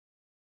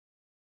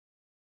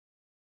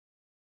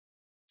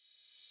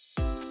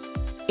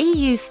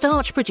EU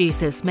starch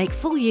producers make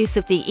full use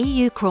of the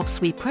EU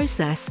crops we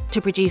process to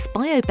produce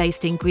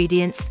bio-based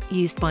ingredients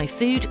used by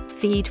food,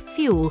 feed,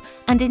 fuel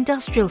and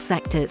industrial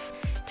sectors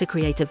to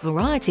create a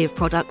variety of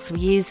products we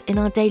use in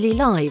our daily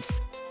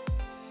lives.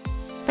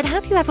 But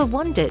have you ever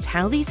wondered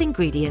how these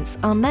ingredients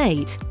are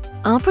made?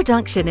 Our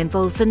production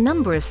involves a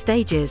number of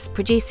stages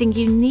producing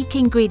unique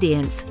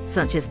ingredients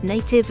such as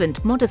native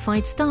and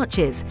modified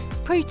starches,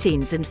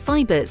 proteins and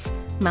fibres,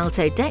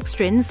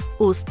 maltodextrins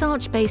or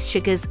starch-based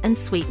sugars and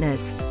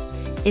sweeteners.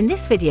 In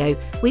this video,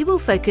 we will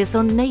focus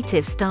on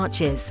native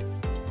starches.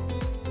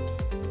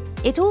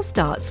 It all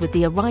starts with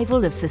the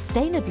arrival of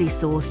sustainably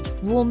sourced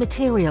raw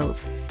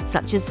materials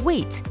such as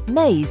wheat,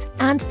 maize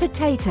and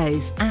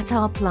potatoes at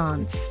our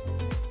plants.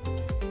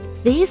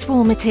 These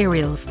raw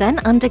materials then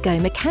undergo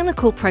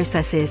mechanical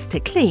processes to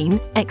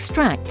clean,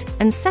 extract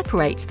and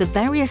separate the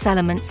various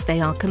elements they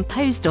are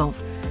composed of,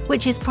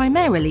 which is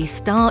primarily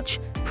starch,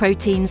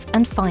 proteins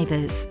and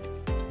fibres.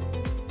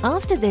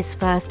 After this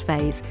first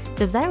phase,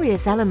 the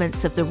various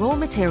elements of the raw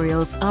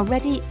materials are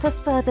ready for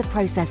further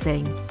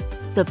processing.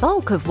 The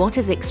bulk of what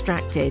is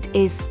extracted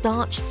is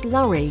starch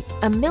slurry,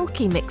 a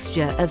milky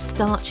mixture of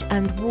starch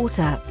and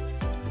water.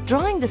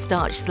 Drying the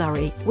starch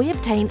slurry, we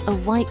obtain a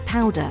white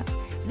powder.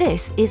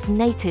 This is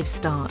native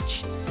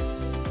starch.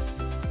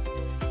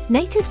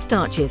 Native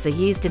starches are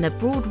used in a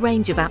broad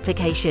range of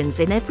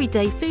applications in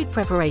everyday food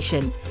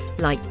preparation,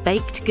 like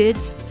baked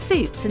goods,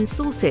 soups and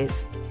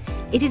sauces.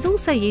 It is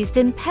also used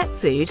in pet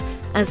food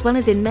as well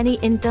as in many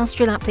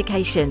industrial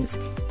applications,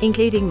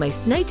 including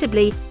most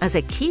notably as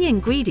a key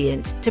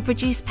ingredient to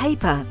produce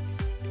paper.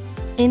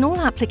 In all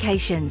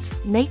applications,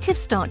 native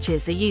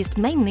starches are used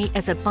mainly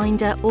as a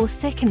binder or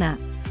thickener.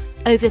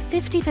 Over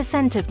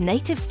 50% of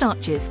native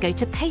starches go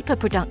to paper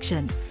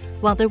production,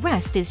 while the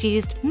rest is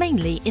used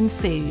mainly in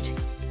food.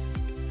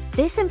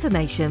 This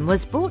information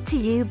was brought to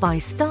you by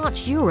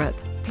Starch Europe,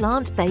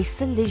 plant-based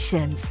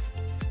solutions.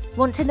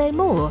 Want to know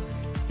more?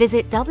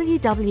 Visit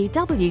www.starch.eu.